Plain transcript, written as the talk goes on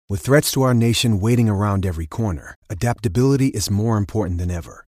With threats to our nation waiting around every corner, adaptability is more important than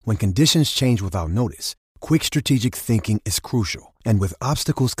ever. When conditions change without notice, quick strategic thinking is crucial. And with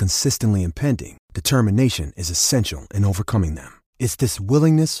obstacles consistently impending, determination is essential in overcoming them. It's this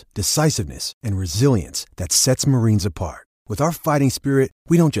willingness, decisiveness, and resilience that sets Marines apart. With our fighting spirit,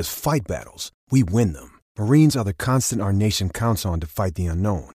 we don't just fight battles, we win them. Marines are the constant our nation counts on to fight the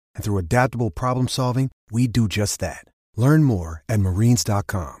unknown. And through adaptable problem solving, we do just that. Learn more at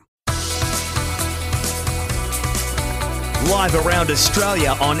marines.com. Live around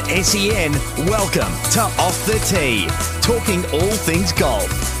Australia on SEN, welcome to Off the Tee, talking all things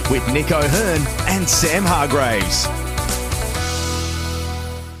golf with Nick O'Hearn and Sam Hargraves.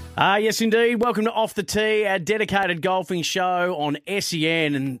 Yes, indeed. Welcome to Off the Tee, our dedicated golfing show on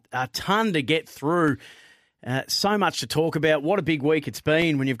SEN, and a ton to get through. So much to talk about. What a big week it's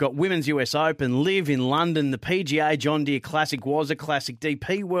been when you've got Women's US Open, Live in London, the PGA John Deere Classic was a classic,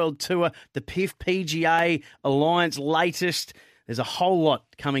 DP World Tour, the PIF PGA Alliance latest. There's a whole lot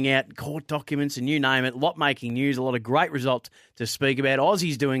coming out, court documents and you name it, a lot making news, a lot of great results to speak about.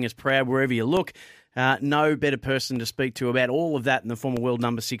 Aussies doing us proud wherever you look. No better person to speak to about all of that than the former world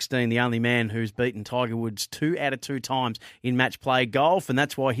number 16, the only man who's beaten Tiger Woods 2 out of 2 times in match play golf, and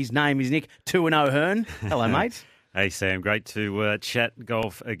that's why his name is Nick 2-0 O'Hearn. Hello, mate. Hey, Sam. Great to chat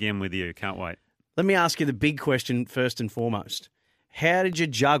golf again with you. Can't wait. Let me ask you the big question first and foremost. How did you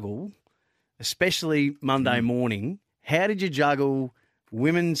juggle, especially Monday morning, how did you juggle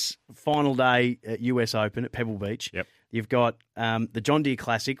women's final day at US Open at Pebble Beach? Yep. You've got the John Deere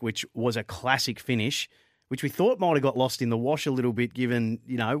Classic, which was a classic finish, which we thought might have got lost in the wash a little bit given,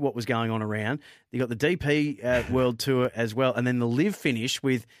 you know, what was going on around. You got the DP World Tour as well, and then the Live finish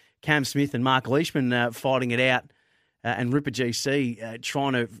with Cam Smith and Mark Leishman fighting it out and Ripper GC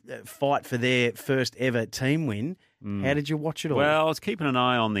trying to fight for their first ever team win. How did you watch it all? Well, I was keeping an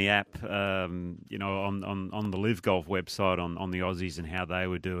eye on the app, on the Live Golf website on the Aussies and how they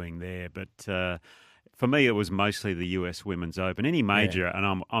were doing there, but for me, it was mostly the US Women's Open. Any major,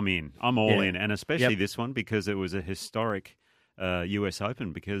 and I'm in. I'm all in, and especially this one because it was a historic US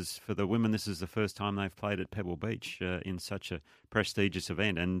Open, because for the women, this is the first time they've played at Pebble Beach in such a prestigious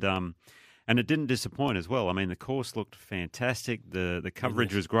event. And it didn't disappoint as well. I mean, the course looked fantastic. The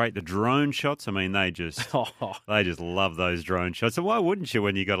coverage was great. The drone shots, I mean, they just love those drone shots. And why wouldn't you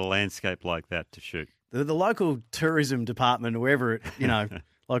when you got a landscape like that to shoot? The local tourism department, wherever it,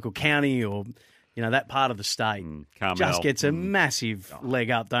 local county or that part of the state just gets a massive leg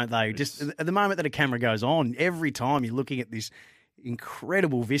up, don't they? Just at the moment that a camera goes on, every time you're looking at this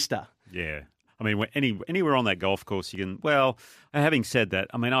incredible vista. Yeah. I mean, anywhere on that golf course, you can... Well, having said that,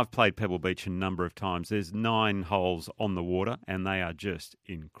 I mean, I've played Pebble Beach a number of times. There's 9 holes on the water, and they are just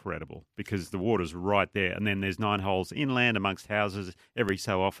incredible because the water's right there. And then there's 9 holes inland amongst houses every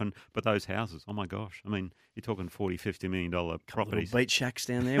so often. But those houses, oh, my gosh. I mean, you're talking $40, $50 million properties. Beach shacks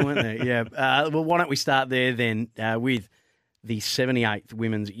down there, weren't there? Yeah. Well, why don't we start there then with the 78th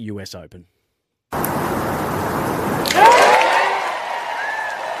Women's US Open.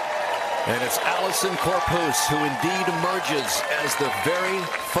 And it's Alison Corpuz who indeed emerges as the very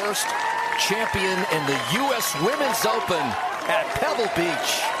first champion in the U.S. Women's Open at Pebble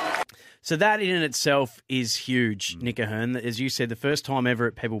Beach. So that in itself is huge, Nick O'Hearn. As you said, the first time ever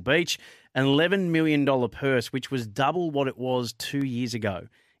at Pebble Beach, an $11 million purse, which was double what it was 2 years ago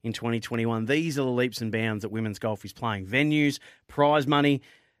in 2021. These are the leaps and bounds that women's golf is playing. Venues, prize money.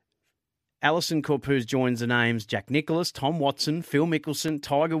 Alison Corpuz joins the names Jack Nicklaus, Tom Watson, Phil Mickelson,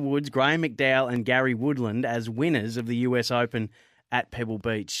 Tiger Woods, Graham McDowell and Gary Woodland as winners of the US Open at Pebble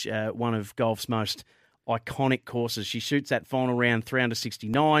Beach, one of golf's most iconic courses. She shoots that final round 3 under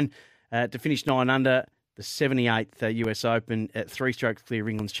 69 to finish 9 under, the 78th US Open at 3 strokes clear of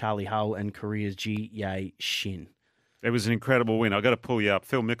England's Charlie Hull and Korea's Ji Yae Shin. It was an incredible win. I've got to pull you up.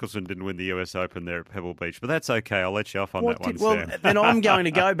 Phil Mickelson didn't win the US Open there at Pebble Beach, but that's okay. I'll let you off on that one, Sam. Then I'm going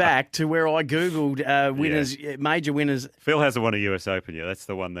to go back to where I Googled winners, major winners. Phil hasn't won a US Open yet. That's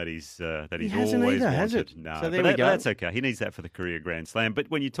the one that he's always wanted. Has it? No, so there we go. That's okay. He needs that for the career Grand Slam.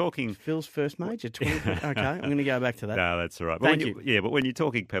 But when you're talking... Phil's first major. Okay, I'm going to go back to that. No, that's all right. Thank you. Yeah, but when you're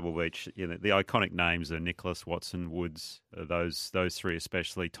talking Pebble Beach, the iconic names are Nicklaus, Watson, Woods, those 3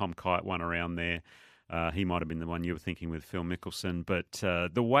 especially. Tom Kite won around there. He might have been the one you were thinking with Phil Mickelson. But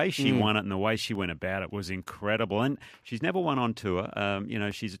the way she won it and the way she went about it was incredible. And she's never won on tour.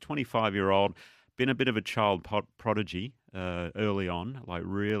 She's a 25-year-old, been a bit of a child prodigy early on, like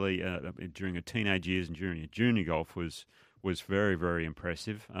really during her teenage years and during her junior golf was very, very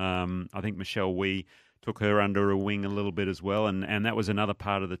impressive. I think Michelle Wie took her under her wing a little bit as well. And that was another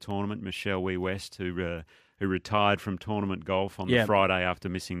part of the tournament, Michelle Wie West, who who retired from tournament golf on the Friday after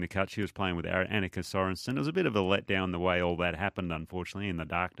missing the cut. She was playing with Annika Sorensen. It was a bit of a letdown the way all that happened, unfortunately, in the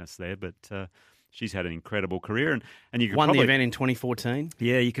darkness there, but she's had an incredible career. And you could won probably, the event in 2014.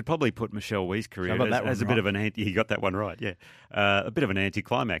 Yeah, you could probably put Michelle Wee's career as a bit of an you got that one right, yeah. A bit of an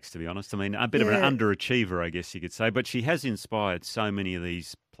anticlimax, to be honest. I mean, a bit of an underachiever, I guess you could say. But she has inspired so many of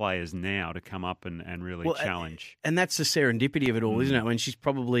these players now to come up and really challenge. And that's the serendipity of it all, isn't it? I mean, she's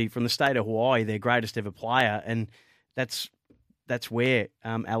probably, from the state of Hawaii, their greatest ever player, and that's where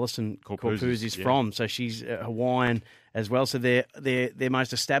Alison Corpuz is from. So she's Hawaiian as well. So their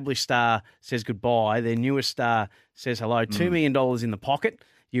most established star says goodbye. Their newest star says hello. $2 million in the pocket.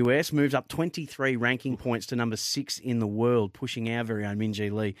 US moves up 23 ranking points to number 6 in the world, pushing our very own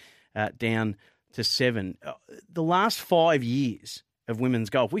Minjee Lee down to 7. The last 5 years of women's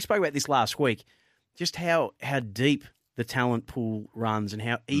golf, we spoke about this last week, just how deep the talent pool runs and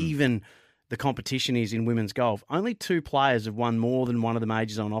how even the competition is in women's golf. Only 2 players have won more than one of the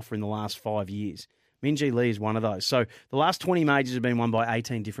majors on offer in the last 5 years. Minjee Lee is one of those. So the last 20 majors have been won by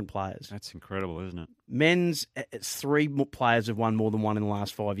 18 different players. That's incredible, isn't it? Men's, it's 3 players have won more than one in the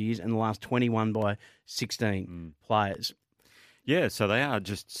last 5 years, and the last 20 won by 16 players. Yeah, so they are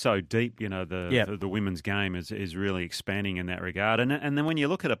just so deep. You know, the women's game is really expanding in that regard. And then when you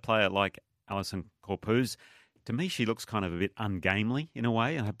look at a player like Alison Corpuz, to me, she looks kind of a bit ungamely in a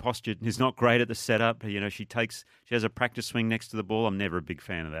way. Her posture is not great at the setup. You know, she has a practice swing next to the ball. I'm never a big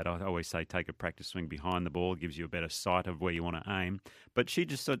fan of that. I always say take a practice swing behind the ball. It gives you a better sight of where you want to aim. But she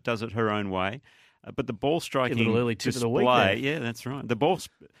just sort of does it her own way. But the ball striking a little early tip display, of the week there. Yeah, that's right. The ball,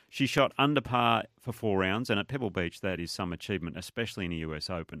 she shot under par for 4 rounds, and at Pebble Beach, that is some achievement, especially in the US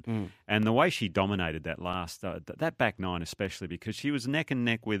Open. And the way she dominated that last, that back 9 especially, because she was neck and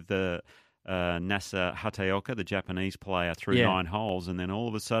neck with Nasa Hataoka, the Japanese player, through 9 holes, and then all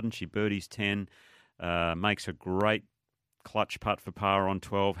of a sudden she birdies 10, makes a great clutch putt for par on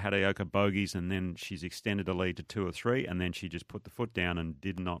 12, Hataoka bogeys, and then she's extended the lead to 2 or 3, and then she just put the foot down and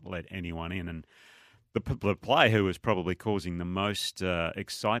did not let anyone in. And the player who was probably causing the most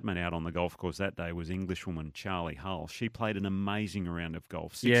excitement out on the golf course that day was Englishwoman Charlie Hull. She played an amazing round of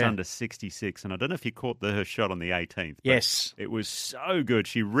golf, 6 under 66, and I don't know if you caught her shot on the 18th. Yes. It was so good.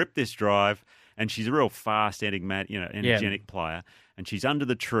 She ripped this drive, and she's a real fast, energetic player, and she's under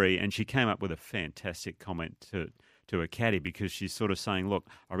the tree, and she came up with a fantastic comment to a caddy, because she's sort of saying, look,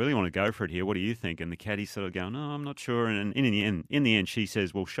 I really want to go for it here. What do you think? And the caddy's sort of going, no, I'm not sure. And in the end, she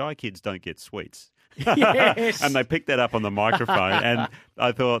says, well, shy kids don't get sweets. Yes. And they picked that up on the microphone, and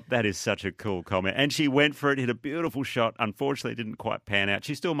I thought that is such a cool comment. And she went for it, hit a beautiful shot. Unfortunately, it didn't quite pan out.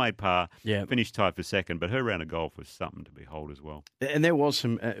 She still made par, finished tied for second, but her round of golf was something to behold as well. And there was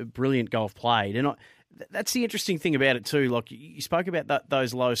some brilliant golf played. And that's the interesting thing about it too. Like you spoke about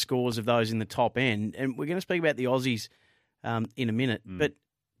those low scores of those in the top end, and we're going to speak about the Aussies in a minute. But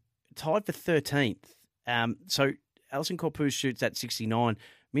tied for 13th. So Alison Corpuz shoots at 69.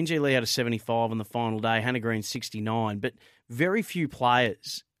 Minjee Lee had a 75 on the final day. Hannah Green 69. But very few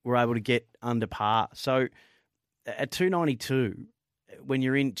players were able to get under par. So at 292, when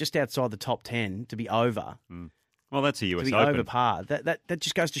you're in just outside the top 10, to be over. Well, that's a US to be Open. over par. That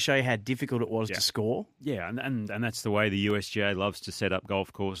just goes to show you how difficult it was to score. Yeah, and that's the way the USGA loves to set up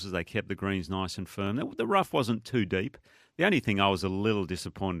golf courses. They kept the greens nice and firm. The rough wasn't too deep. The only thing I was a little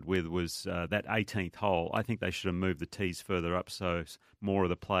disappointed with was that 18th hole. I think they should have moved the tees further up so more of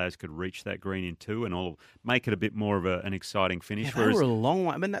the players could reach that green in 2 and all make it a bit more of an exciting finish. Yeah, they were a long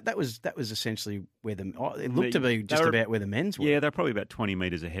way. I mean, that was essentially where it looked to be just about where the men's were. Yeah, they're probably about 20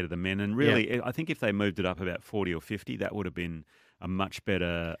 metres ahead of the men. And really, I think if they moved it up about 40 or 50, that would have been a much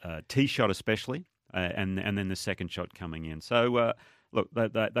better tee shot especially, and then the second shot coming in. So, look,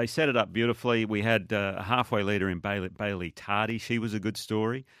 they set it up beautifully. We had a halfway leader in Bailey Tardy. She was a good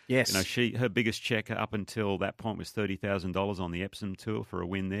story. Yes. Her biggest check up until that point was $30,000 on the Epsom Tour for a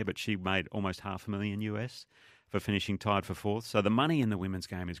win there, but she made almost $500,000 US for finishing tied for 4th. So the money in the women's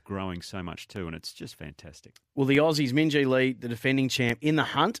game is growing so much too, and it's just fantastic. Well, the Aussies, Minjee Lee, the defending champ, in the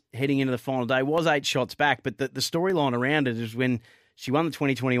hunt heading into the final day, was 8 shots back, but the storyline around it is when she won the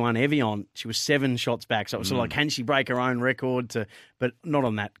 2021 Evian, she was 7 shots back. So it was sort of like, can she break her own record? But not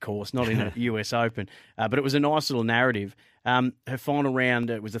on that course, not in a US Open. But it was a nice little narrative. Her final round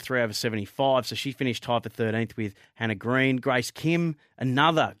was a 3 over 75, so she finished tied for 13th with Hannah Green. Grace Kim,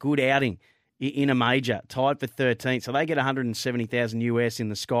 another good outing in a major, tied for 13th. So they get $170,000 US in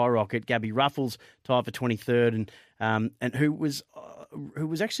the skyrocket. Gabby Ruffles tied for 23rd, and who was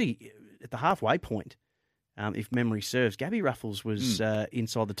actually at the halfway point if memory serves. Gabby Ruffles was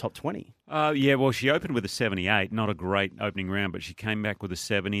inside the top 20. Yeah, well, she opened with a 78, not a great opening round, but she came back with a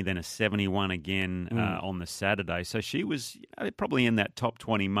 70, then a 71 again on the Saturday. So she was probably in that top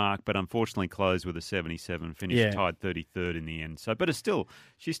 20 mark, but unfortunately closed with a 77, finished tied 33rd in the end. So, but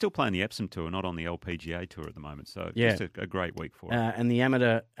she's still playing the Epsom Tour, not on the LPGA Tour at the moment. So just a great week for her. And the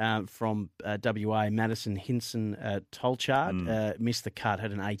amateur from WA, Madison Hinson Tolchard, missed the cut,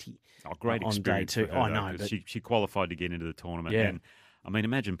 had an 80. Oh, great on experience day two. for her, I know. But she qualified to get into the tournament. Yeah. And, I mean,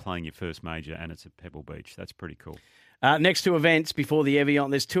 imagine playing your first major and it's at Pebble Beach. That's pretty cool. Next two events before the Evian.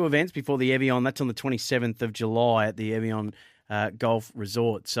 There's two events before the Evian. That's on the 27th of July at the Evian Golf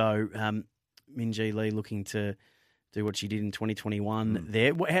Resort. So Minjee Lee looking to do what she did in 2021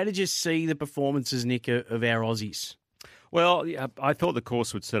 there. How did you see the performances, Nick, of our Aussies? Well, I thought the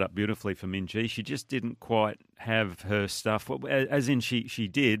course would set up beautifully for Minjee. She just didn't quite have her stuff, as in she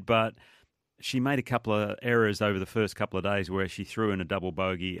did, but she made a couple of errors over the first couple of days where she threw in a double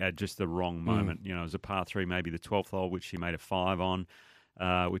bogey at just the wrong moment. You know, it was a par 3, maybe the 12th hole, which she made a 5 on,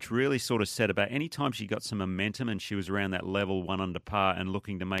 which really sort of set about anytime she got some momentum and she was around that level 1 under par and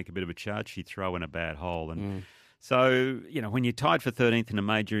looking to make a bit of a charge, she'd throw in a bad hole. And so, you know, when you're tied for 13th in a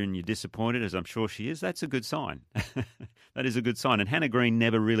major and you're disappointed, as I'm sure she is, that's a good sign. That is a good sign. And Hannah Green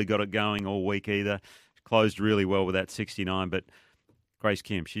never really got it going all week either. Closed really well with that 69, but Grace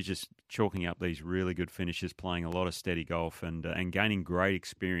Kim, she's just chalking up these really good finishes, playing a lot of steady golf and gaining great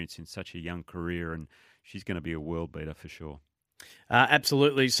experience in such a young career, and she's going to be a world beater for sure.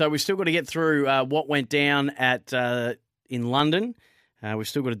 Absolutely. So we've still got to get through what went down in London. We've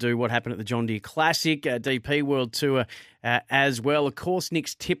still got to do what happened at the John Deere Classic, DP World Tour as well. Of course,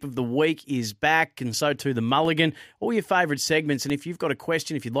 Nick's Tip of the Week is back, and so too the Mulligan. All your favourite segments, and if you've got a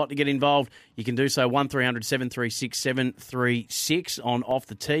question, if you'd like to get involved, you can do so 1300 736 736 on Off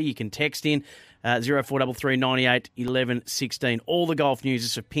the Tee. You can text in 0433 98 11 16. All the golf news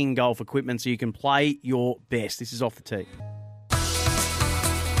is for Ping Golf Equipment, so you can play your best. This is Off the Tee.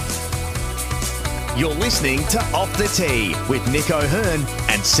 You're listening to Off the Tee with Nick O'Hearn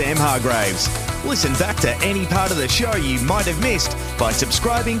and Sam Hargraves. Listen back to any part of the show you might have missed by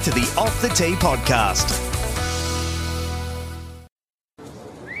subscribing to the Off the Tee podcast.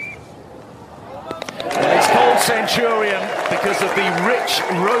 Well, it's called Centurion because of the rich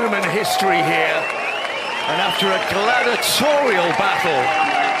Roman history here. And after a gladiatorial battle,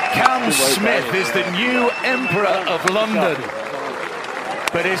 Cam Smith is the new Emperor of London.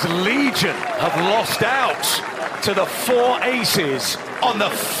 But his legion have lost out to the 4 aces on the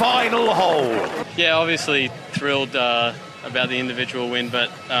final hole. Yeah, obviously thrilled about the individual win,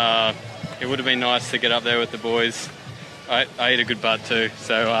 but it would have been nice to get up there with the boys. I ate a good butt too,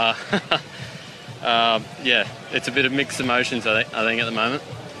 so yeah, it's a bit of mixed emotions, I think at the moment.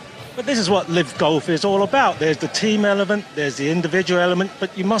 But this is what Live Golf is all about. There's the team element, there's the individual element,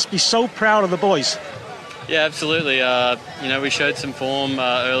 but you must be so proud of the boys. Yeah, absolutely. You know, we showed some form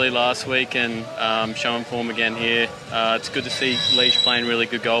early last week and showing form again here. It's good to see Leash playing really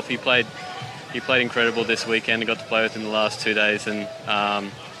good golf. He played incredible this weekend. I got to play with him the last 2 days, and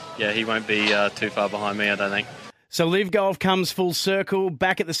yeah, he won't be too far behind me, I don't think. So Live Golf comes full circle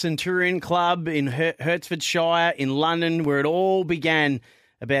back at the Centurion Club in Hertfordshire in London, where it all began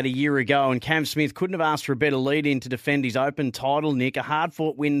about a year ago, and Cam Smith couldn't have asked for a better lead-in to defend his Open title, Nick. A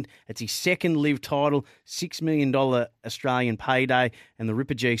hard-fought win. It's his second Live title, $6 million Australian payday, and the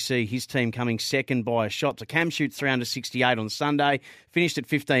Ripper GC, his team coming second by a shot. So Cam shoots 368 on Sunday, finished at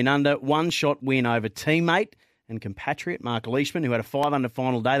 15 under, one-shot win over teammate and compatriot Mark Leishman, who had a 5-under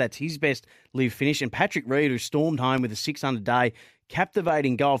final day. That's his best Live finish. And Patrick Reed, who stormed home with a 6-under day.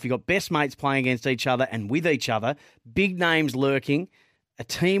 Captivating golf. You got best mates playing against each other and with each other. Big names lurking. A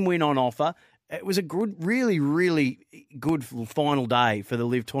team win on offer. It was a good, really, really good final day for the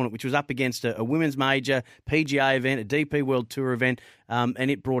Live tournament, which was up against a women's major, PGA event, a DP World Tour event, and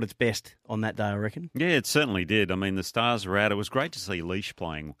it brought its best on that day, I reckon. Yeah, it certainly did. I mean, the stars were out. It was great to see Leash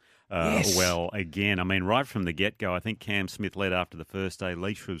playing well again. I mean, right from the get-go, I think Cam Smith led after the first day.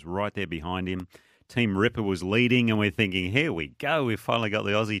 Leash was right there behind him. Team Ripper was leading, and we're thinking, here we go. We've finally got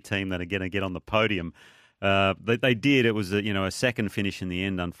the Aussie team that are going to get on the podium. They did. It was a second finish in the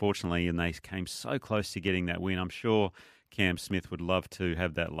end, unfortunately, and they came so close to getting that win. I'm sure Cam Smith would love to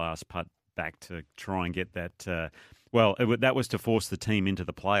have that last putt back to try and get that. That was to force the team into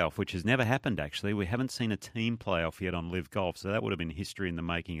the playoff, which has never happened, actually. We haven't seen a team playoff yet on Live Golf, so that would have been history in the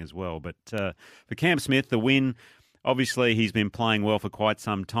making as well. But for Cam Smith, the win, obviously he's been playing well for quite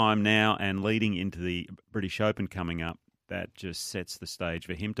some time now and leading into the British Open coming up. That just sets the stage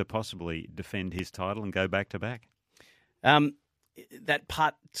for him to possibly defend his title and go back-to-back. That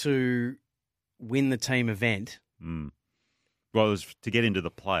putt to win the team event. Well, it was to get into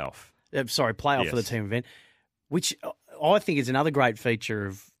the playoff. Playoff for the team event, which I think is another great feature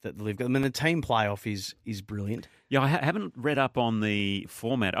of that the Live. I mean, the team playoff is brilliant. Yeah, I haven't read up on the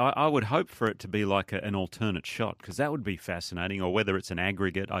format. I would hope for it to be like an alternate shot, because that would be fascinating, or whether it's an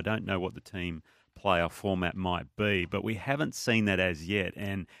aggregate. I don't know what the team playoff format might be, but we haven't seen that as yet,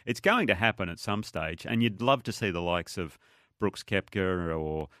 and it's going to happen at some stage, and you'd love to see the likes of Brooks Koepka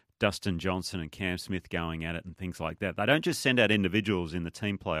or Dustin Johnson and Cam Smith going at it and things like that. They don't just send out individuals in the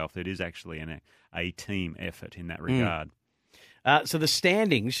team playoff. It is actually a team effort in that regard. So the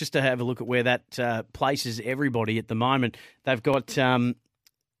standings, just to have a look at where that places everybody at the moment, they've got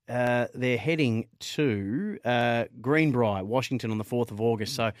they're heading to Greenbrier, Washington on the 4th of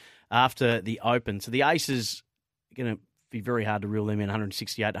August, so after the Open. So the Aces are going to be very hard to rule them in,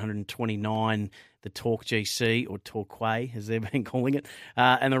 168, 129, the Torque GC, or Torquay, as they've been calling it.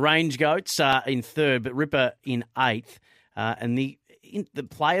 And the Range Goats are in 3rd, but Ripper in 8th. And the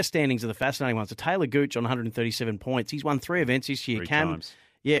player standings are the fascinating ones. So Taylor Gooch on 137 points. He's won 3 events this year. 3 times.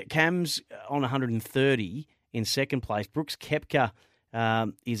 Yeah, Cam's on 130 in 2nd place. Brooks Koepka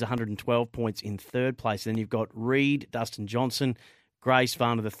is 112 points in 3rd place. Then you've got Reed, Dustin Johnson, Grace,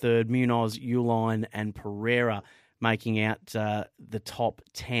 Varner the 3rd, Munoz, Uline, and Pereira making out the top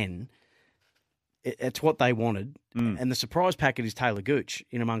 10. It's what they wanted. And the surprise packet is Taylor Gooch.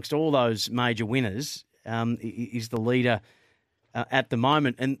 In amongst all those major winners, is the leader at the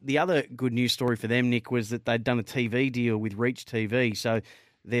moment. And the other good news story for them, Nick, was that they'd done a TV deal with Reach TV. So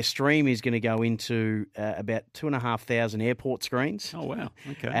their stream is going to go into about 2,500 airport screens. Oh, wow.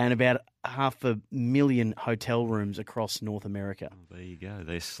 Okay. And about 500,000 hotel rooms across North America. Well, there you go.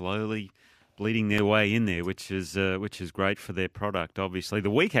 They're slowly bleeding their way in there, which is great for their product, obviously. The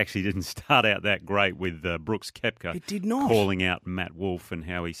week actually didn't start out that great with Brooks Koepka. It did not. Calling out Matt Wolff and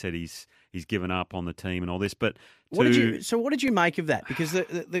how he said he's given up on the team and all this. But what did you make of that? Because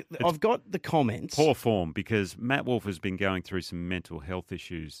I've got the comments. Poor form, because Matt Wolff has been going through some mental health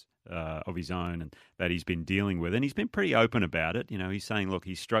issues of his own and that he's been dealing with, and he's been pretty open about it. You know, he's saying, look,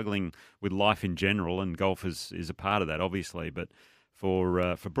 he's struggling with life in general, and golf is a part of that, obviously. But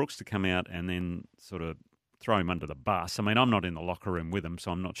for Brooks to come out and then sort of throw him under the bus, I mean, I'm not in the locker room with him,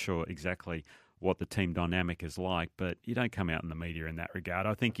 so I'm not sure exactly what the team dynamic is like, but you don't come out in the media in that regard.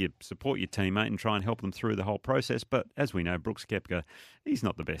 I think you support your teammate and try and help them through the whole process. But as we know, Brooks Koepka, he's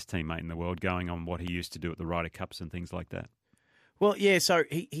not the best teammate in the world, going on what he used to do at the Ryder Cups and things like that. Well, yeah, so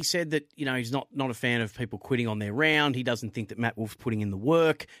he said that, you know, he's not a fan of people quitting on their round. He doesn't think that Matt Wolff's putting in the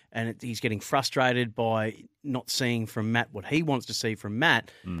work, and he's getting frustrated by not seeing from Matt what he wants to see from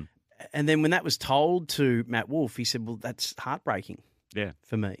Matt. And then when that was told to Matt Wolff, he said, well, that's heartbreaking. Yeah,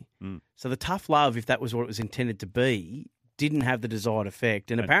 for me. So the tough love, if that was what it was intended to be, didn't have the desired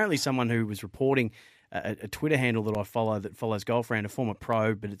effect. And apparently someone who was reporting a Twitter handle that I follow that follows golf around, a former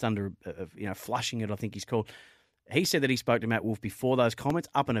pro, but it's under, Flushing It, I think he's called. He said that he spoke to Matt Wolff before those comments,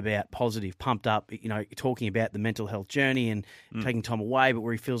 up and about, positive, pumped up, you know, talking about the mental health journey and taking time away, but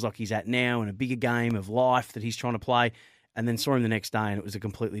where he feels like he's at now in a bigger game of life that he's trying to play. And then saw him the next day and it was a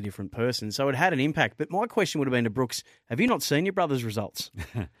completely different person. So it had an impact. But my question would have been to Brooks, have you not seen your brother's results?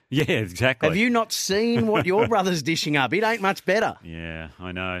 Yeah, exactly. Have you not seen what your brother's dishing up? It ain't much better. Yeah,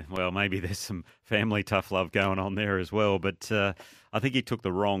 I know. Well, maybe there's some family tough love going on there as well. But I think he took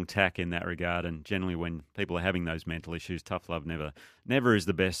the wrong tack in that regard. And generally when people are having those mental issues, tough love never is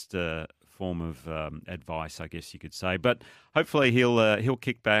the best form of advice, I guess you could say. But hopefully he'll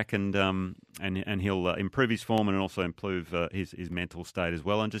kick back and he'll improve his form and also improve his mental state as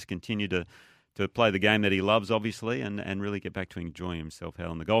well, and just continue to play the game that he loves, obviously, and really get back to enjoying himself out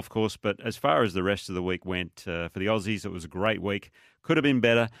on the golf course. But as far as the rest of the week went, for the Aussies, it was a great week. Could have been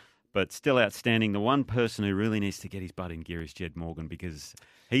better, but still outstanding. The one person who really needs to get his butt in gear is Jed Morgan, because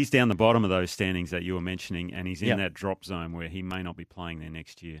he's down the bottom of those standings that you were mentioning, and he's in that drop zone where he may not be playing there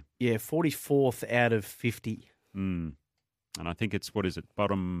next year. Yeah, 44th out of 50. And I think it's,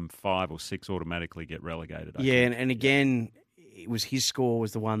 bottom 5 or 6 automatically get relegated. And again, it was his score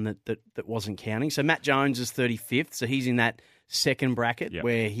was the one that wasn't counting. So Matt Jones is 35th, so he's in that second bracket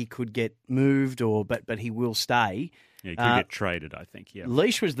where he could get moved, but he will stay. Yeah, he could get traded, I think. Yeah,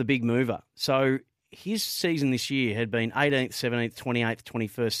 Leash was the big mover. So his season this year had been 18th, 17th, 28th,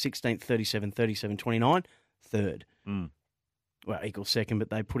 21st, 16th, 37th, 37th, 29th, third. Well, equals second, but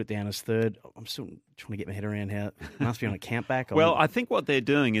they put it down as third. I'm still trying to get my head around how it must be on a count back. Well, I think what they're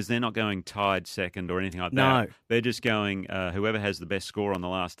doing is they're not going tied second or anything like that. No. They're just going, whoever has the best score on the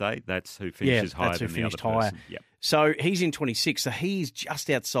last day, that's who finishes higher than the other person. Yep. So he's in 26, so he's just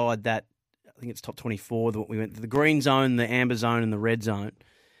outside that, I think it's top 24, that we went to the green zone, the amber zone, and the red zone.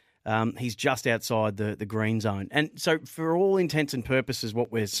 He's just outside the green zone. And so for all intents and purposes,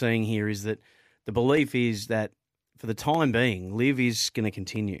 what we're seeing here is that the belief is that for the time being, Liv is going to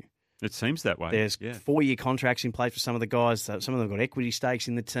continue. It seems that way. There's 4-year contracts in place for some of the guys. Some of them have got equity stakes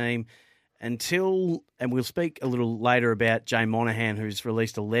in the team. And we'll speak a little later about Jay Monahan, who's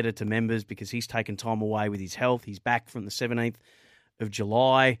released a letter to members because he's taken time away with his health. He's back from the 17th of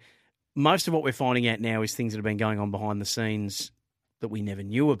July. Most of what we're finding out now is things that have been going on behind the scenes that we never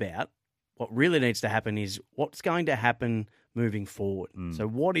knew about. What really needs to happen is what's going to happen moving forward. So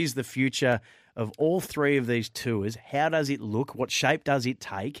what is the future of all 3 of these tours? How does it look? What shape does it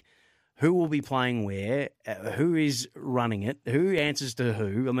take? Who will be playing where? Who is running it? Who answers to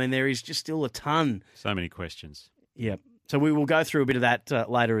who? I mean, there is just still a ton. So many questions. Yeah. So we will go through a bit of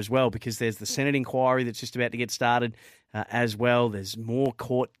that later as well, because there's the Senate inquiry that's just about to get started as well. There's more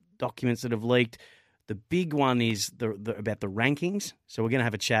court documents that have leaked. The big one is about the rankings. So we're going to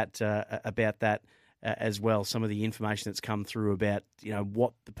have a chat about that as well. Some of the information that's come through about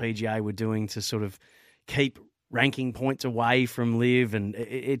what the PGA were doing to sort of keep ranking points away from Liv, and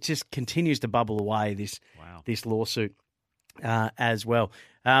it just continues to bubble away, this lawsuit as well.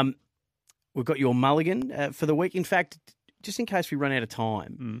 We've got your mulligan for the week. In fact, just in case we run out of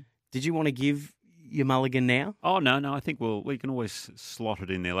time, did you want to give your mulligan now? Oh, no. I think we can always slot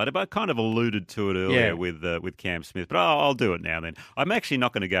it in there later. But I kind of alluded to it earlier with Cam Smith. But I'll do it now then. I'm actually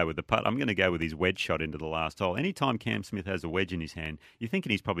not going to go with the putt. I'm going to go with his wedge shot into the last hole. Anytime Cam Smith has a wedge in his hand, you're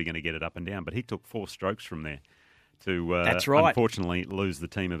thinking he's probably going to get it up and down. But he took 4 strokes from there to, That's right, unfortunately, lose the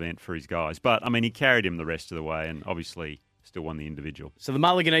team event for his guys. But, I mean, he carried him the rest of the way and obviously still won the individual. So the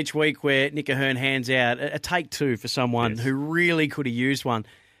mulligan each week where Nick Ahern hands out a take 2 for someone who really could have used one.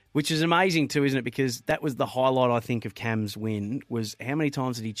 Which is amazing too, isn't it? Because that was the highlight, I think, of Cam's win, was how many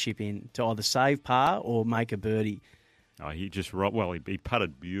times did he chip in to either save par or make a birdie? Oh, he just he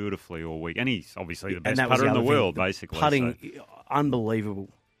putted beautifully all week. And he's obviously the best putter in the world, basically. Putting, unbelievable.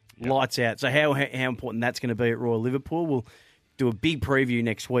 Yep. Lights out. So how important that's going to be at Royal Liverpool. We'll do a big preview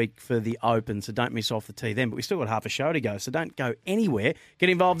next week for the Open, so don't miss off the tee then. But we've still got half a show to go, so don't go anywhere. Get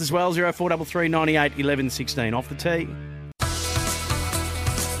involved as well, 0433 98 11 16. Off the tee.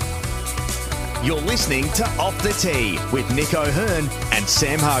 You're listening to Off the Tee with Nick O'Hearn and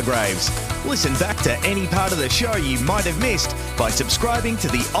Sam Hargraves. Listen back to any part of the show you might have missed by subscribing to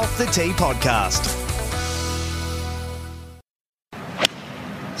the Off the Tee podcast.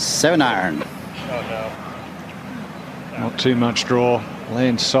 7-iron. Oh, no. Not too much draw.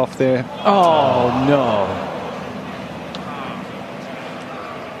 Lands soft there. Oh, no.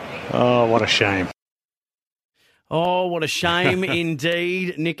 Oh, what a shame. Oh, what a shame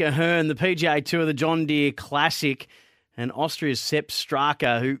indeed. Nick Ahern, the PGA Tour, the John Deere Classic, and Austria's Sepp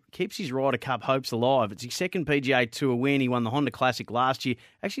Straka, who keeps his Ryder Cup hopes alive. It's his second PGA Tour win. He won the Honda Classic last year.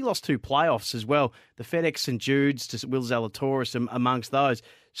 Actually lost 2 playoffs as well. The FedEx St. Jude's to Will Zalatoris amongst those.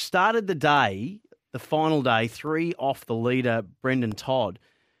 Started the day, the final day, 3 off the leader, Brendan Todd.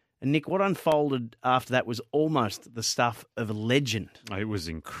 And Nick, what unfolded after that was almost the stuff of a legend. It was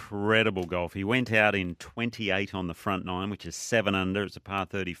incredible golf. He went out in 28 on the front 9, which is 7 under. It's a par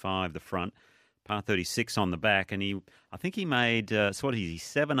 35 the front, par 36 on the back, and I think he made he's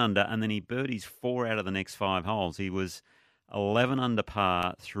 7 under, and then he birdies 4 out of the next 5 holes. He was 11 under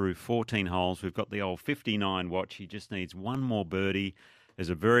par through 14 holes. We've got the old 59 watch. He just needs one more birdie. There's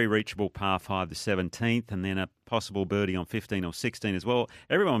a very reachable par 5, the 17th, and then a possible birdie on 15 or 16 as well.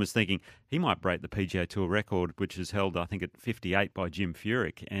 Everyone was thinking he might break the PGA Tour record, which is held, I think, at 58 by Jim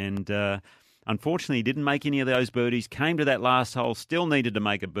Furyk. And unfortunately, he didn't make any of those birdies, came to that last hole, still needed to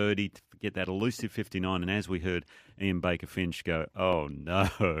make a birdie to get that elusive 59. And as we heard Ian Baker Finch go, oh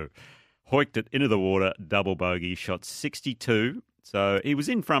no, hoiked it into the water, double bogey, shot 62. So he was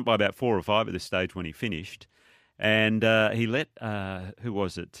in front by about 4 or 5 at this stage when he finished. And he let, who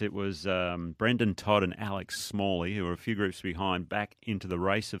was it? It was Brendan Todd and Alex Smalley, who were a few groups behind, back into the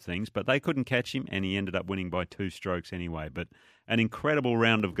race of things. But they couldn't catch him, and he ended up winning by 2 strokes anyway. But an incredible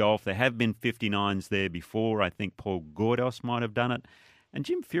round of golf. There have been 59s there before. I think Paul Gordos might have done it. And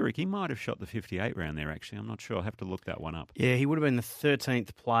Jim Furyk, he might have shot the 58 round there, actually. I'm not sure. I'll have to look that one up. Yeah, he would have been the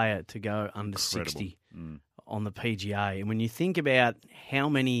 13th player to go under Incredible. 60 on the PGA. And when you think about how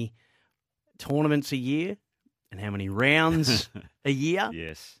many tournaments a year, and how many rounds a year?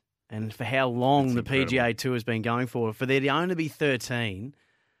 Yes. And for how long That's the incredible. PGA Tour has been going for there to only be 13,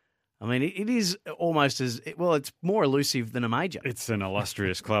 I mean, it is almost as well. It's more elusive than a major. It's an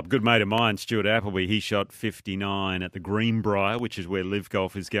illustrious club. Good mate of mine, Stuart Appleby, he shot 59 at the Greenbrier, which is where Live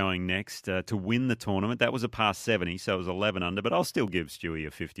Golf is going next, to win the tournament. That was a par 70, so it was 11 under, but I'll still give Stewie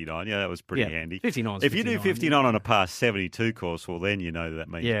a 59. Yeah, that was pretty handy. 59. If you do 59 on a par 72 course, well, then you know that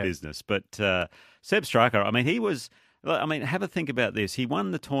means business. But Seb Straka, I mean, have a think about this. He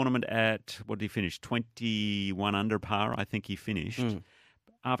won the tournament at, what did he finish? 21 under par, I think he finished.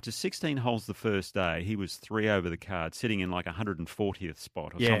 After 16 holes the first day, he was 3 over the card, sitting in like 140th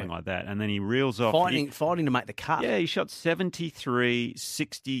spot or something like that. And then he reels off. Fighting to make the cut. Yeah, he shot 73,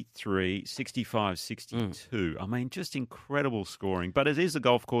 63, 65, 62. I mean, just incredible scoring. But it is a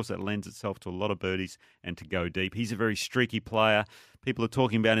golf course that lends itself to a lot of birdies and to go deep. He's a very streaky player. People are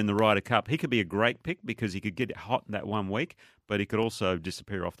talking about in the Ryder Cup. He could be a great pick because he could get hot that 1 week, but he could also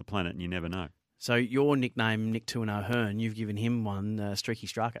disappear off the planet and you never know. So your nickname, Nick Tuan O'Hearn, you've given him one, Streaky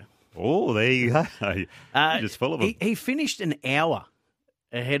Straka. Oh, there you go. You're just full of them. He finished an hour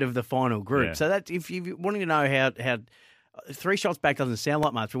ahead of the final group. Yeah. So that if you're wanting to know how 3 shots back doesn't sound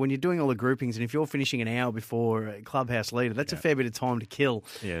like much, but when you're doing all the groupings and if you're finishing an hour before a clubhouse leader, that's a fair bit of time to kill.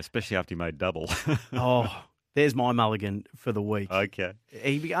 Yeah, especially after you made double. Oh, there's my mulligan for the week. Okay.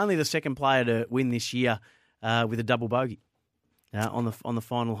 He's only the second player to win this year with a double bogey on the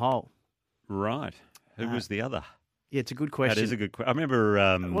final hole. Right. Who was the other? Yeah, it's a good question. That is a good question. I remember...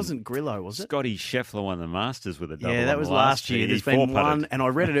 it wasn't Grillo, was it? Scotty Scheffler won the Masters with a double. Yeah, that was last year. There's been one, and I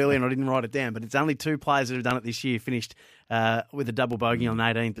read it earlier and I didn't write it down, but it's only 2 players that have done it this year, finished with a double bogey on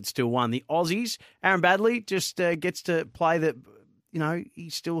 18th, but still won. The Aussies, Aaron Baddeley just gets to play that... he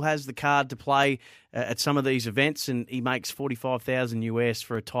still has the card to play at some of these events, and he makes $45,000 US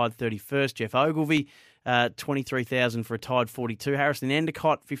for a tied 31st. Jeff Ogilvy, $23,000 for a tied 42. Harrison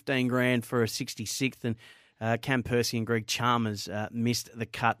Endicott, $15,000 for a 66th, and Cam Percy and Greg Chalmers missed the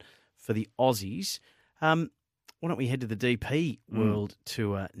cut for the Aussies. Why don't we head to the DP World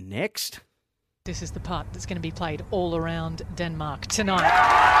Tour next? This is the putt that's going to be played all around Denmark tonight.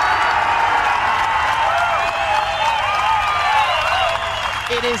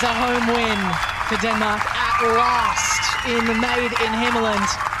 It is a home win for Denmark at last in the Made in Himmerland,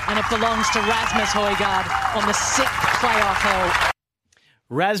 and it belongs to Rasmus Højgaard on the 6th playoff hole.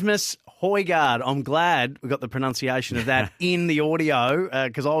 Rasmus Højgaard. I'm glad we got the pronunciation of that in the audio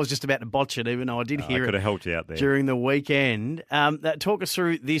because I was just about to botch it, even though I did hear I could have helped you out there during the weekend. Talk us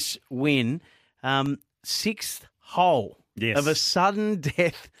through this win. 6th hole of a sudden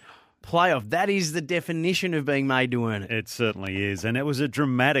death playoff. That is the definition of being made to earn it. It certainly is. And it was a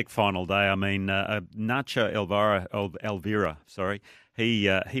dramatic final day. I mean, Nacho Elvira,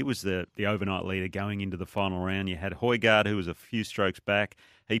 he was the overnight leader going into the final round. You had Højgaard, who was a few strokes back.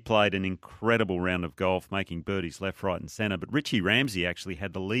 He played an incredible round of golf, making birdies left, right and centre. But Richie Ramsey actually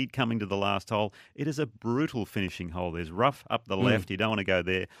had the lead coming to the last hole. It is a brutal finishing hole. There's rough up the left. You don't want to go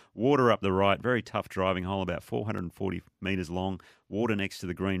there. Water up the right. Very tough driving hole, about 440 metres long. Water next to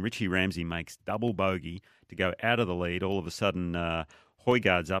the green. Richie Ramsey makes double bogey to go out of the lead. All of a sudden,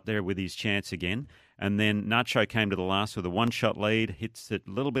 Højgaard's up there with his chance again. And then Nacho came to the last with a one-shot lead, hits it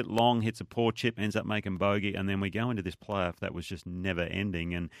a little bit long, hits a poor chip, ends up making bogey, and then we go into this playoff that was just never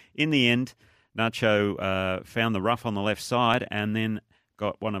ending. And in the end, Nacho found the rough on the left side and then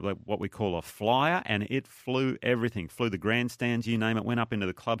got one of what we call a flyer, and it flew everything, flew the grandstands, you name it, went up into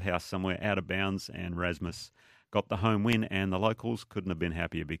the clubhouse somewhere out of bounds, and Rasmus got the home win, and the locals couldn't have been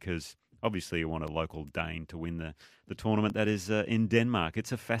happier because... obviously, you want a local Dane to win the tournament that is in Denmark.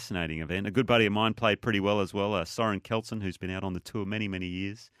 It's a fascinating event. A good buddy of mine played pretty well as well, Soren Kelsen, who's been out on the tour many, many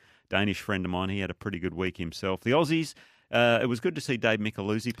years. Danish friend of mine. He had a pretty good week himself. The Aussies, it was good to see Dave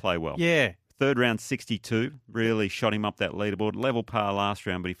Micheluzzi play well. Yeah. Third round, 62. Really shot him up that leaderboard. Level par last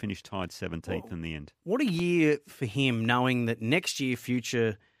round, but he finished tied 17th in the end. What a year for him, knowing that next year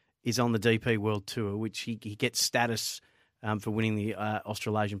Future is on the DP World Tour, which he gets status for winning the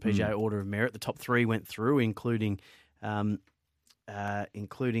Australasian PGA Order of Merit. The top 3 went through, including Tom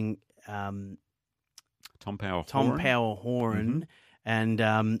Power-Horan, and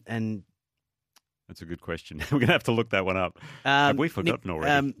that's a good question. We're going to have to look that one up. Have we forgotten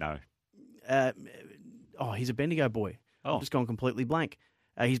already? No. He's a Bendigo boy. Oh. I've just gone completely blank.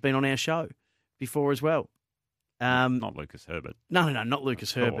 He's been on our show before as well. Not Lucas Herbert. No, not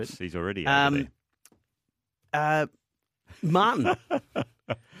Lucas Herbert. Course, he's already over there. Martin.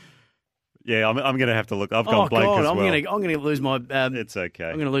 Yeah, I'm going to have to look. I've gone blank as well. I'm going to lose my. It's okay.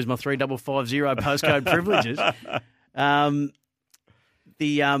 I'm going to lose my 3550 postcode privileges.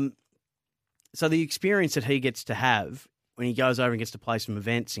 So the experience that he gets to have when he goes over and gets to play some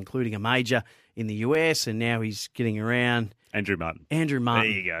events, including a major in the US, and now he's getting around. Andrew Martin. There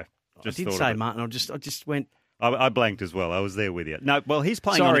you go. Just I did thought say of it. Martin. I just went. I blanked as well. I was there with you. No, well, he's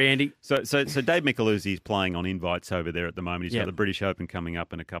playing. Sorry, Andy. So Dave Micheluzzi's playing on invites over there at the moment. He's Yep. got the British Open coming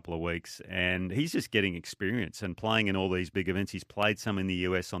up in a couple of weeks, and he's just getting experience and playing in all these big events. He's played some in the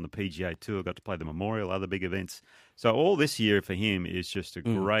US on the PGA Tour, got to play the Memorial, other big events. So all this year for him is just a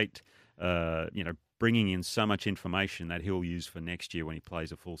great, bringing in so much information that he'll use for next year when he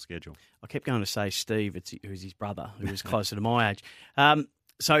plays a full schedule. I kept going to say Steve, who's his brother, who was closer to my age.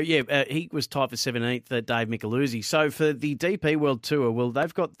 He was tied for 17th, Dave Micheluzzi. So for the DP World Tour, well,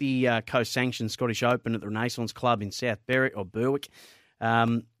 they've got the co-sanctioned Scottish Open at the Renaissance Club in South Berwick.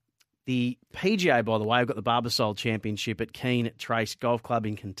 The PGA, by the way, have got the Barbasol Championship at Keene Trace Golf Club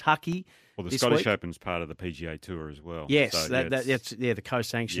in Kentucky. Well, the Scottish Open's part of the PGA Tour as well. Yes, so, that's the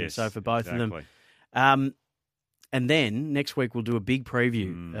co-sanctioned. Yes, so for both exactly. of them. And then next week we'll do a big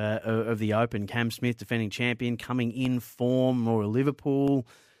preview of the Open. Cam Smith, defending champion, coming in form, Royal Liverpool.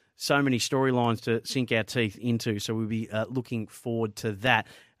 So many storylines to sink our teeth into, so we'll be looking forward to that.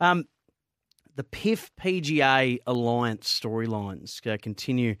 The PIF PGA Alliance storylines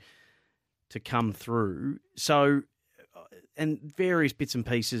continue to come through. So, and various bits and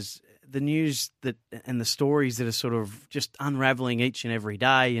pieces, the news and the stories that are sort of just unravelling each and every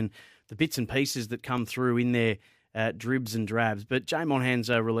day, and the bits and pieces that come through in there. Dribs and drabs. But Jay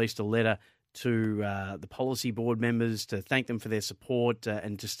Monhanzo released a letter to the policy board members to thank them for their support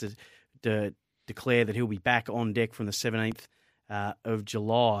and just to declare that he'll be back on deck from the 17th of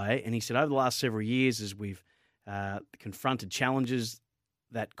July. And he said over the last several years, as we've confronted challenges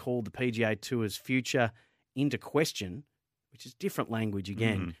that called the PGA Tour's future into question, which is different language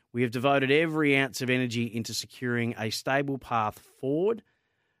again, we have devoted every ounce of energy into securing a stable path forward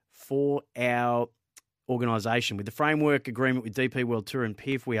for our organisation. With the framework agreement with DP World Tour and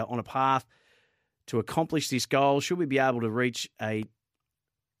PIF, we are on a path to accomplish this goal. Should we be able to reach a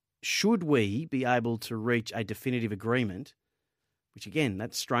definitive agreement, which again,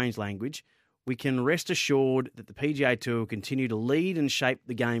 that's strange language, we can rest assured that the PGA Tour will continue to lead and shape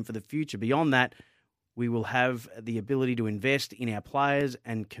the game for the future. Beyond that, we will have the ability to invest in our players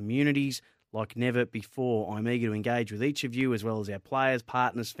and communities like never before. I'm eager to engage with each of you, as well as our players,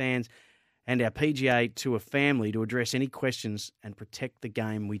 partners, fans, and our PGA Tour family to address any questions and protect the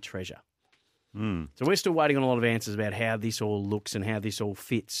game we treasure. So we're still waiting on a lot of answers about how this all looks and how this all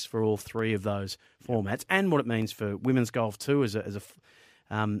fits for all three of those formats, and what it means for women's golf too as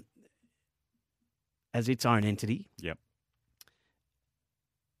its own entity. Yep.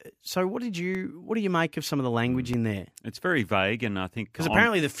 So what do you make of some of the language in there? It's very vague, and I think because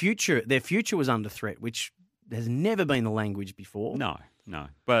apparently their future was under threat, which has never been the language before. No.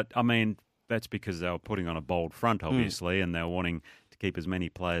 But I mean, that's because they were putting on a bold front, obviously, and they were wanting to keep as many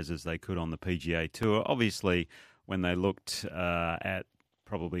players as they could on the PGA Tour. Obviously, when they looked at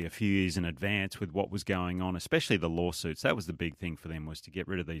probably a few years in advance with what was going on, especially the lawsuits, that was the big thing for them, was to get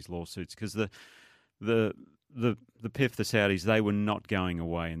rid of these lawsuits, because the PIF, the Saudis, they were not going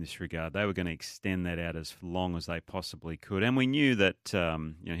away in this regard. They were going to extend that out as long as they possibly could. And we knew that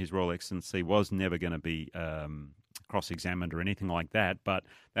His Royal Excellency was never going to be cross-examined or anything like that, but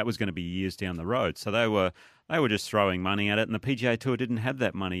that was going to be years down the road. So they were just throwing money at it, and the PGA Tour didn't have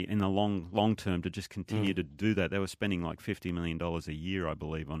that money in the long term to just continue to do that. They were spending like $50 million a year, I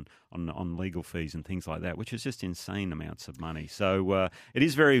believe, on legal fees and things like that, which is just insane amounts of money. So it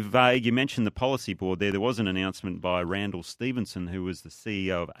is very vague. You mentioned the policy board there. There was an announcement by Randall Stevenson, who was the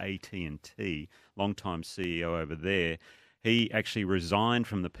CEO of AT&T, longtime CEO over there. He actually resigned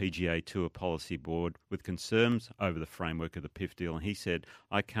from the PGA Tour Policy Board with concerns over the framework of the PIF deal, and he said,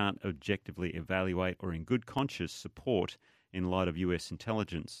 I can't objectively evaluate or in good conscience support in light of US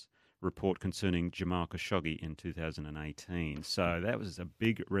intelligence report concerning Jamal Khashoggi in 2018. So that was a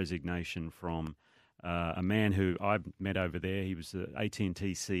big resignation from a man who I've met over there. He was the AT&T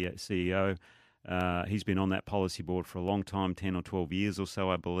CEO. He's been on that policy board for a long time, 10 or 12 years or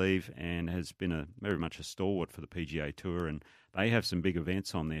so, I believe, and has been very much a stalwart for the PGA Tour, and they have some big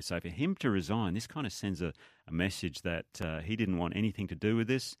events on there. So for him to resign, this kind of sends a message that he didn't want anything to do with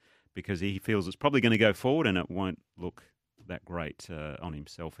this, because he feels it's probably going to go forward and it won't look that great on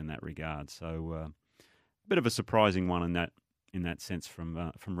himself in that regard. So a bit of a surprising one in that sense from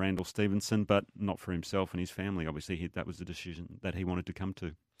Randall Stevenson, but not for himself and his family. Obviously, that was the decision that he wanted to come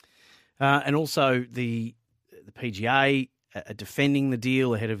to. And also the PGA defending the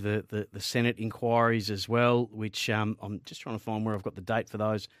deal ahead of the Senate inquiries as well, which I'm just trying to find where I've got the date for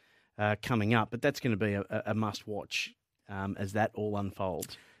those coming up. But that's going to be a must-watch as that all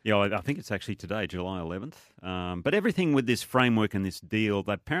unfolds. Yeah, I think it's actually today, July 11th. But everything with this framework and this deal,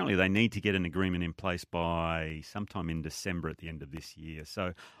 apparently they need to get an agreement in place by sometime in December at the end of this year.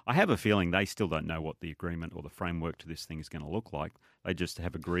 So I have a feeling they still don't know what the agreement or the framework to this thing is going to look like. They just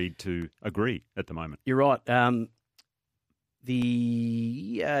have agreed to agree at the moment. You're right.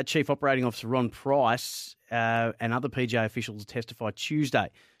 The Chief Operating Officer, Ron Price, and other PGA officials testified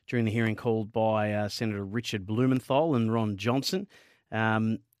Tuesday during the hearing called by Senator Richard Blumenthal and Ron Johnson.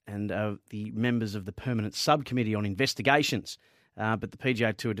 And the members of the Permanent Subcommittee on Investigations. But the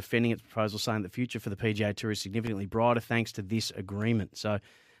PGA Tour defending its proposal, saying the future for the PGA Tour is significantly brighter thanks to this agreement. So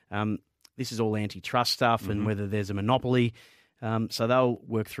this is all antitrust stuff and whether there's a monopoly. So they'll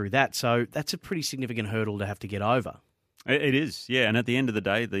work through that. So that's a pretty significant hurdle to have to get over. It is, yeah. And at the end of the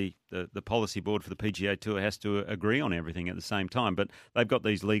day, the policy board for the PGA Tour has to agree on everything at the same time. But they've got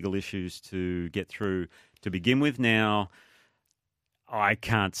these legal issues to get through to begin with now. I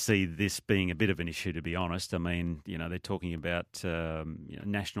can't see this being a bit of an issue, to be honest. I mean, they're talking about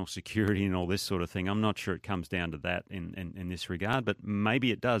national security and all this sort of thing. I'm not sure it comes down to that in this regard, but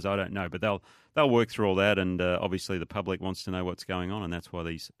maybe it does. I don't know. But they'll work through all that, and obviously the public wants to know what's going on, and that's why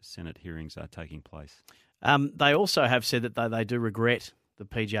these Senate hearings are taking place. They also have said that they do regret, the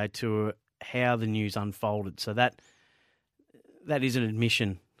PGA Tour, how the news unfolded. So that is an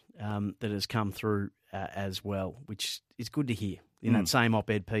admission that has come through as well, which is good to hear. In that same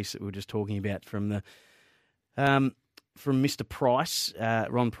op-ed piece that we were just talking about from Mr. Price,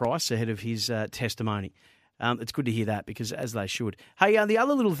 Ron Price, ahead of his testimony. It's good to hear that because, as they should. Hey, the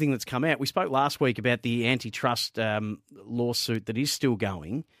other little thing that's come out, we spoke last week about the antitrust lawsuit that is still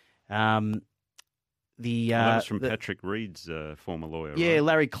going. That was from Patrick Reed's former lawyer, yeah, right?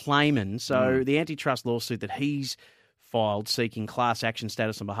 Larry Clayman. So the antitrust lawsuit that he's filed seeking class action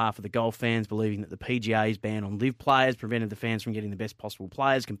status on behalf of the golf fans, believing that the PGA's ban on live players prevented the fans from getting the best possible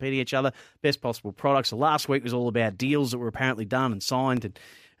players, competing each other, best possible products. So last week was all about deals that were apparently done and signed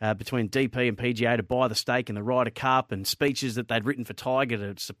between DP and PGA to buy the stake in the Ryder Cup, and speeches that they'd written for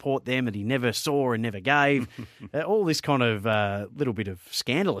Tiger to support them that he never saw and never gave. All this kind of little bit of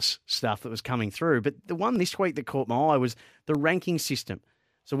scandalous stuff that was coming through. But the one this week that caught my eye was the ranking system.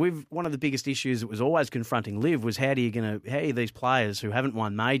 So one of the biggest issues that was always confronting Liv was how are these players who haven't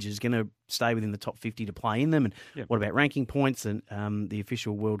won majors going to stay within the top 50 to play in them? And what about ranking points and the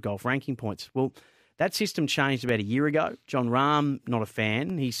official World Golf ranking points? Well, that system changed about a year ago. John Rahm, not a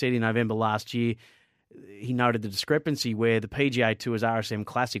fan. He said in November last year, he noted the discrepancy where the PGA Tour's RSM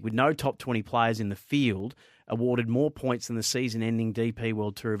Classic, with no top 20 players in the field, awarded more points than the season-ending DP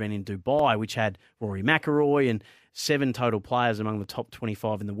World Tour event in Dubai, which had Rory McIlroy and 7 total players among the top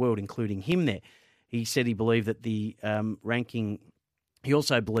 25 in the world, including him there. He said he believed that the ranking... He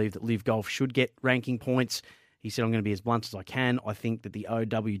also believed that Liv Golf should get ranking points. He said, I'm going to be as blunt as I can. I think that the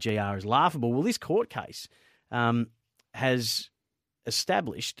OWGR is laughable. Well, this court case has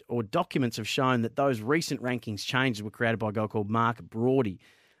established, or documents have shown, that those recent rankings changes were created by a guy called Mark Brody.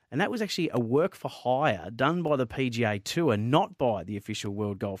 And that was actually a work for hire done by the PGA Tour, not by the official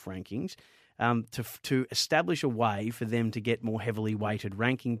World Golf Rankings, to establish a way for them to get more heavily weighted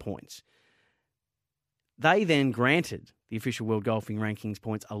ranking points. They then granted the official World Golfing Rankings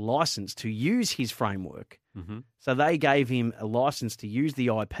points a license to use his framework. Mm-hmm. So they gave him a license to use the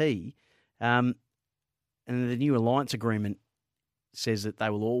IP, and the new alliance agreement says that they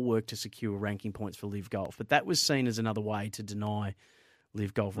will all work to secure ranking points for Liv Golf. But that was seen as another way to deny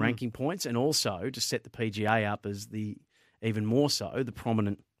Liv Golf ranking points, and also to set the PGA up as even more so, the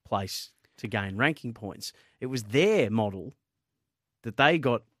prominent place to gain ranking points. It was their model that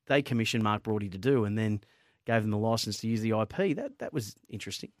they commissioned Mark Brody to do, and then gave them the license to use the IP. That was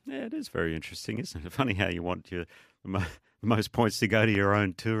interesting. Yeah, it is very interesting, isn't it? Funny how you want the most points to go to your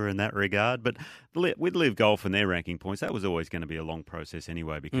own tour in that regard. But with Liv Golf and their ranking points, that was always going to be a long process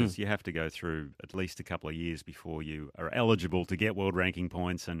anyway, because you have to go through at least a couple of years before you are eligible to get world ranking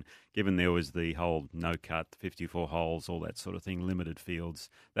points. And given there was the whole no-cut, 54 holes, all that sort of thing, limited fields,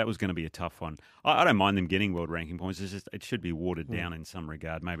 that was going to be a tough one. I don't mind them getting world ranking points. It's just it should be watered down in some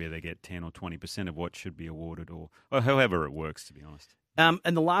regard. Maybe they get 10 or 20% of what should be awarded, or however it works, to be honest. And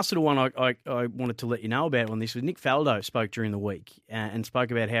the last little one I wanted to let you know about on this was Nick Faldo spoke during the week and spoke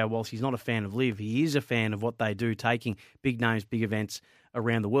about how, whilst he's not a fan of Liv, he is a fan of what they do, taking big names, big events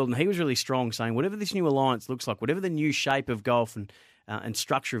around the world. And he was really strong, saying whatever this new alliance looks like, whatever the new shape of golf and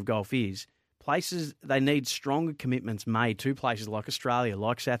structure of golf is, places, they need stronger commitments made to places like Australia,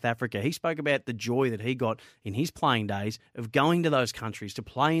 like South Africa. He spoke about the joy that he got in his playing days of going to those countries to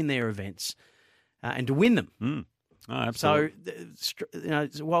play in their events and to win them. Oh, absolutely. So,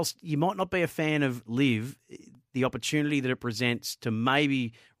 whilst you might not be a fan of Liv, the opportunity that it presents to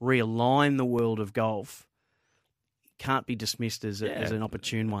maybe realign the world of golf can't be dismissed as an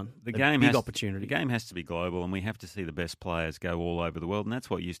opportune one. The big opportunity. The game has to be global, and we have to see the best players go all over the world, and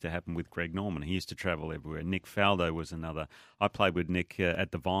that's what used to happen with Greg Norman. He used to travel everywhere. Nick Faldo was another. I played with Nick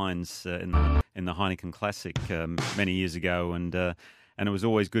at the Vines in the Heineken Classic many years ago, and it was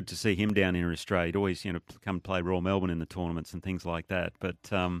always good to see him down here in Australia. He'd always come play Royal Melbourne in the tournaments and things like that.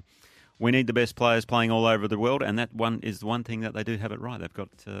 But we need the best players playing all over the world, and that one is the one thing that they do have it right. They've got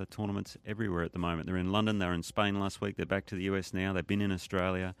tournaments everywhere at the moment. They're in London, they were in Spain last week, they're back to the US now, they've been in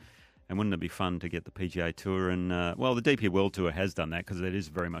Australia, and wouldn't it be fun to get the PGA Tour and, the DP World Tour has done that because it is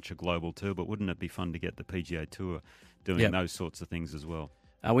very much a global tour, but wouldn't it be fun to get the PGA Tour doing those sorts of things as well?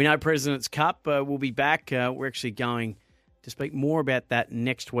 We know President's Cup will be back. We're actually going to speak more about that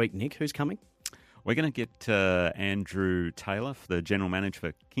next week. Nick, who's coming? We're going to get Andrew Taylor, the general manager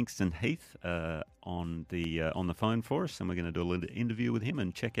for Kingston Heath, on the phone for us, and we're going to do a little interview with him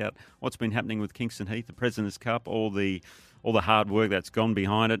and check out what's been happening with Kingston Heath, the President's Cup, all the hard work that's gone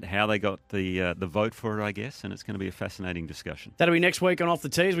behind it, how they got the vote for it, I guess, and it's going to be a fascinating discussion. That'll be next week on Off the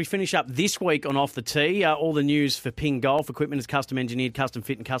Tee. As we finish up this week on Off the Tee, all the news for Ping Golf. Equipment is custom engineered, custom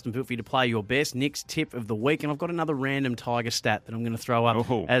fit, and custom built for you to play your best. Nick's tip of the week, and I've got another random Tiger stat that I'm going to throw up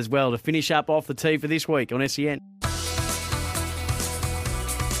as well to finish up Off the Tee for this week on SEN.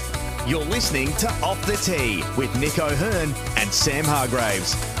 You're listening to Off the Tee with Nick O'Hearn and Sam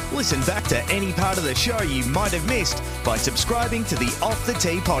Hargraves. Listen back to any part of the show you might have missed by subscribing to the Off the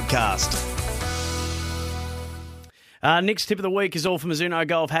Tee podcast. Nick's tip of the week is all for Mizuno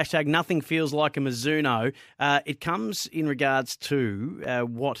Golf. Hashtag nothing feels like a Mizuno. It comes in regards to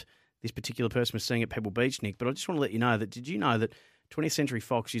what this particular person was seeing at Pebble Beach, Nick. But I just want to let you know that, did you know that 20th Century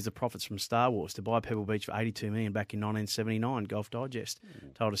Fox used the profits from Star Wars to buy Pebble Beach for $82 million back in 1979. Golf Digest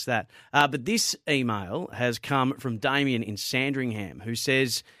told us that. But this email has come from Damien in Sandringham, who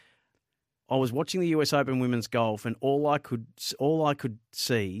says, I was watching the US Open women's golf, and all I could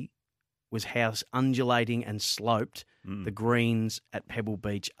see was how undulating and sloped the greens at Pebble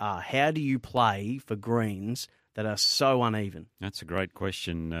Beach are. How do you play for greens that are so uneven? That's a great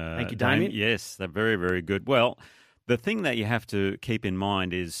question. Thank you, Damien. Yes, they're very, very good. Well, the thing that you have to keep in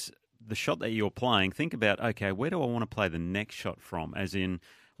mind is the shot that you're playing. Think about, okay, where do I want to play the next shot from? As in,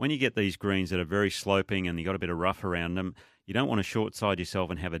 when you get these greens that are very sloping and you got a bit of rough around them, you don't want to short side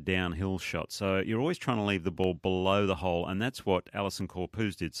yourself and have a downhill shot. So you're always trying to leave the ball below the hole, and that's what Alison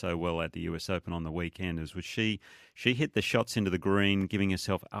Corpuz did so well at the US Open on the weekend. She hit the shots into the green, giving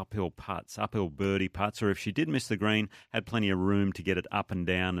herself uphill birdie putts, or if she did miss the green, had plenty of room to get it up and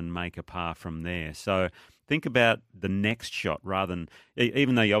down and make a par from there. So think about the next shot rather than,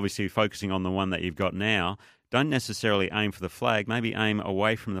 even though you're obviously focusing on the one that you've got now, don't necessarily aim for the flag. Maybe aim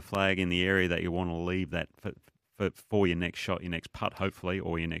away from the flag in the area that you want to leave that for your next shot, your next putt, hopefully,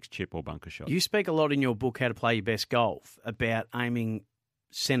 or your next chip or bunker shot. You speak a lot in your book, How to Play Your Best Golf, about aiming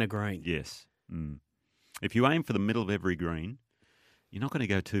centre green. Yes. If you aim for the middle of every green, you're not going to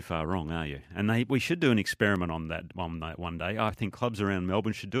go too far wrong, are you? And we should do an experiment on that one day. I think clubs around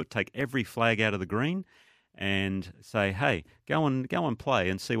Melbourne should do it. Take every flag out of the green and say, hey, go and play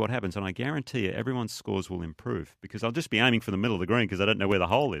and see what happens. And I guarantee you everyone's scores will improve because I'll just be aiming for the middle of the green because I don't know where the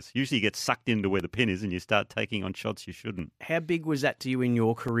hole is. Usually you get sucked into where the pin is and you start taking on shots you shouldn't. How big was that to you in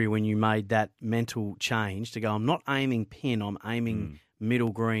your career when you made that mental change to go, I'm not aiming pin, I'm aiming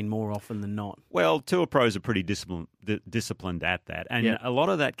middle green more often than not? Well, tour pros are pretty disciplined at that. And a lot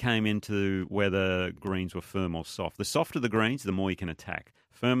of that came into whether greens were firm or soft. The softer the greens, the more you can attack.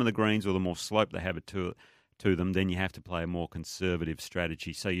 Firmer the greens or the more slope they have it to them, then you have to play a more conservative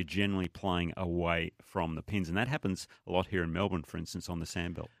strategy. So you're generally playing away from the pins. And that happens a lot here in Melbourne, for instance, on the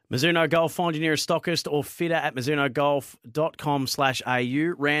Sandbelt. Mizuno Golf, find your nearest stockist or fitter at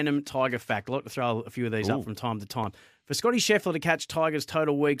MizunoGolf.com/au. Random Tiger fact. I like to throw a few of these up from time to time. For Scotty Scheffler to catch Tiger's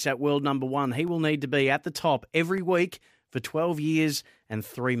total weeks at world number one, he will need to be at the top every week for 12 years and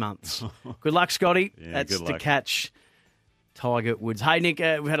 3 months. Good luck, Scotty. That's to catch Tiger Woods. Hey, Nick,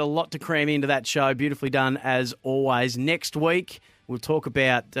 we've had a lot to cram into that show. Beautifully done, as always. Next week, we'll talk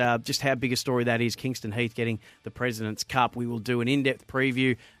about just how big a story that is, Kingston Heath getting the President's Cup. We will do an in-depth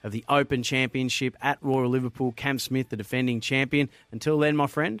preview of the Open Championship at Royal Liverpool. Cam Smith, the defending champion. Until then, my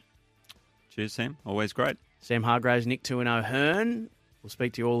friend. Cheers, Sam. Always great. Sam Hargraves, Nick Tuin O'Hearn. We'll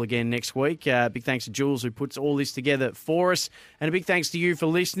speak to you all again next week. Big thanks to Jules, who puts all this together for us. And a big thanks to you for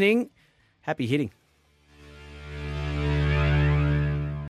listening. Happy hitting.